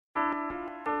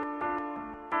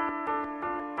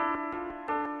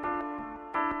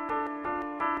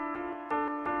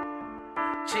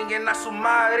chinguen a su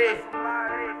madre.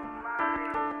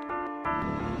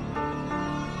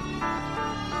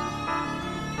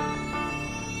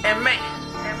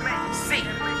 MissionCity.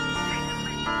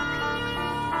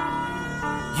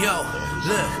 Yo,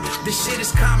 look, this shit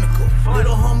is comical.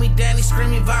 Little homie Danny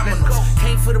screaming vámonos.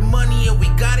 Came for the money and we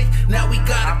got it, now we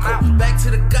gotta go. Back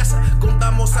to the casa,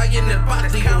 contamos ahí en el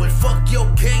patio. And fuck your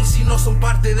gang si no son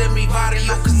parte de mi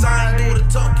barrio. Cause I ain't do the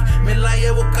talking, me la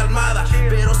llevo calmada.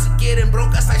 Pero si quieren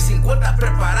broncas hay 50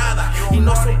 preparadas. Y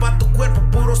no son pa' tu cuerpo,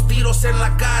 puros tiros en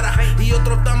la cara. Y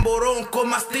otro tamborón con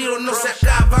más tiros no se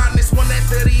acaban. It's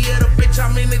 1:30 at a bitch,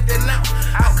 I'm in it then out.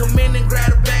 I'll come in and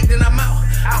grab a bag, then I'm out.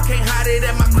 I can't hide it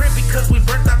at my crib because we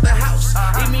burnt out the house.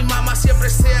 Y mi mamá siempre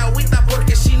se agüita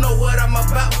porque she know what I'm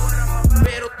about.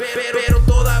 Pero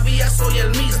todavía soy el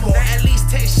mismo. At least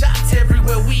 10 shots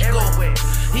everywhere we go.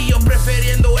 Y yo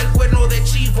prefiriendo el cuerno de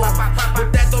chivo.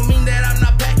 But that don't mean that I'm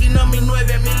not packing up mi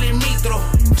 9mm.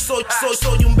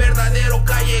 Soy un verdadero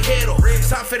callejero.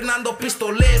 San Fernando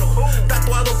pistolero.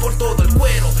 Tatuado por todo el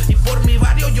cuero. Y por mi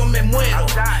barrio yo me muero.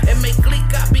 And me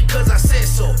clica because I said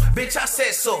so. Bitch, I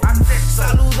said so.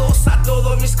 Saludos a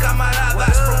todos mis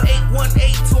camaradas. From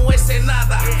 818 to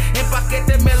Ensenada. En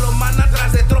paquete me lo mandan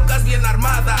tras de trocas bien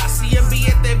armadas. Y en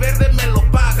billete verde me lo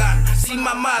pagan. Sin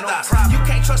mamadas. You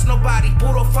can't trust nobody.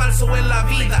 Puro falso en la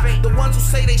vida. The ones who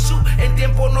say they shoot en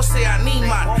tiempo no se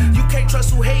animan. You can't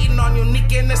trust who hating on you ni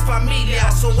quien es familia.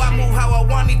 So I move how I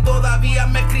want y todavía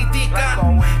me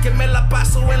critican. Que me la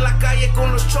paso en la calle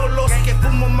con los cholos. Que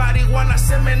fumo marihuana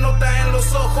se me nota en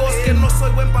los ojos. Que no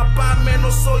soy buen papá,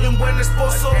 menos soy un buen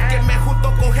esposo. Que me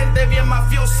junto con gente bien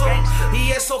mafioso.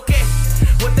 ¿Y eso qué?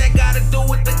 What that gotta do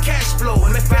with the cash flow?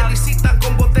 Me felicitan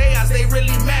con botellas, they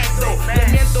really mad though. Le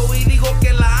miento y digo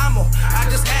que la amo, I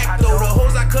just act though. The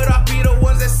hoes I cut off be the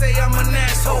ones that say I'm an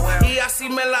asshole. Y así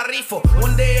me la rifo,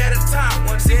 one day at a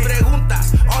time. Sin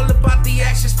preguntas, all about the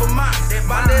actions for mine.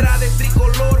 Bandera de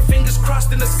tricolor, fingers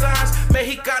crossed in the signs.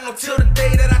 Mexicano till